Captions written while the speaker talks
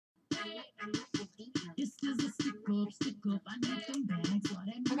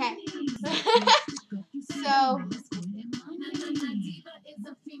Okay. So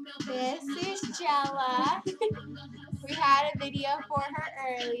this is Gella. We had a video for her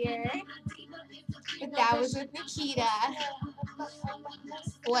earlier, but that was with Nikita.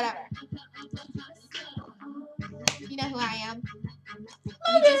 Whatever. You know who I am.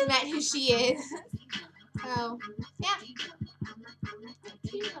 You just met who she is. So, yeah.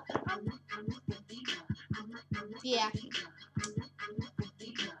 Yeah.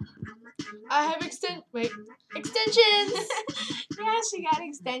 I have extensions. Yeah, she got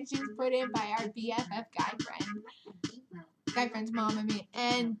extensions put in by our BFF guy friend. Guy friend's mom, I mean.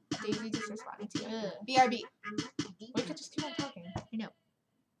 And Daisy just responded to it. BRB. We could just keep on talking. I know.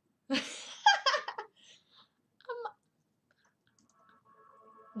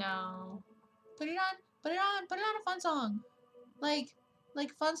 No. Put it on a fun song. Like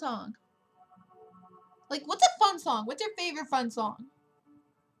fun song. Like, what's a fun song? What's your favorite fun song?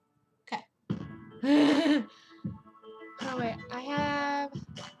 Okay. Oh wait, I have.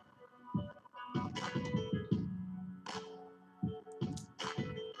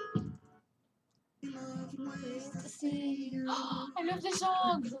 I love this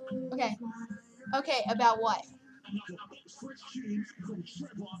song. Okay. Okay, about what?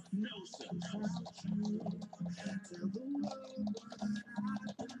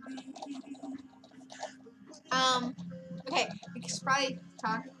 Okay, we should probably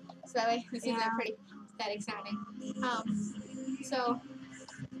talk so that way this isn't pretty static sounding. So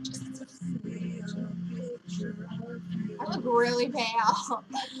I look really pale.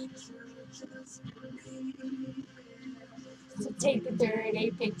 So take a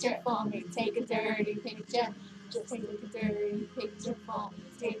dirty picture for me. Take a dirty picture. Just take a dirty picture for me.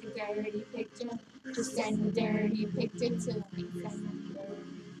 Take a dirty picture. Just send a dirty picture to me. Send a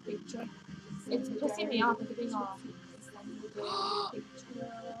dirty picture. It's pissing me off. It's being off.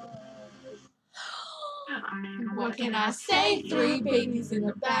 What can I say? 3 babies in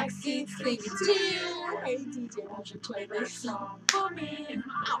the backseat singing to you. Hey DJ, won't you play this song for me?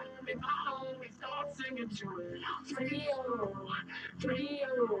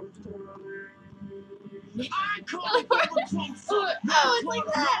 I call it it's like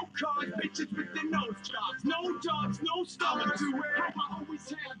that. No cars, bitches with their nose jobs. No dogs, no stomach to wear. I always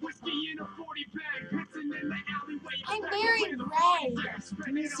have whiskey in a 40 bag. Pissing in the alleyway. I'm wearing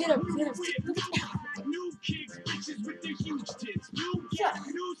red. Sit up. New kicks, bitches with their huge tits. You get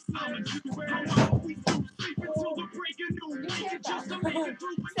new stomach to wear. I always do sleep until the break of new. Just to make it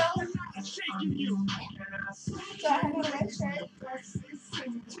through, but I'm not shaking you. So I have a red shirt.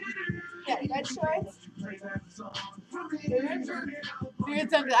 Yeah, red shorts. Weird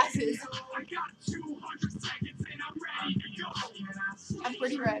sunglasses. I'm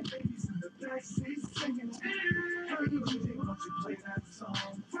pretty red.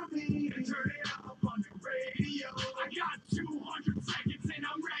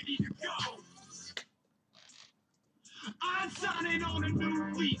 I'm signing on a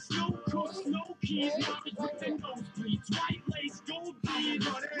new lease. No cooks, no keys, not with the nosebleeds. White lace, gold beads,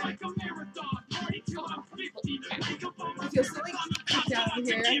 like a marathon. Party till I'm 50. Makeup on my Feel silly down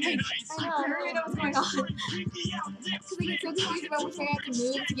here. I don't really know what's going on. Because I get so confused about which way I have to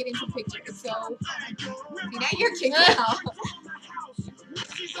move to get into pictures. So, see, now you're kicking out.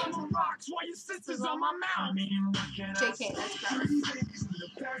 JK, that's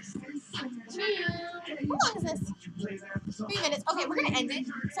gross. How long is this? 3 minutes. Okay, we're gonna end it.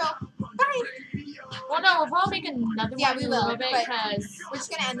 So, bye. Well, no, we'll probably make another one. Yeah, we will. Because We're just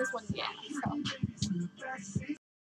gonna end this one. Yeah.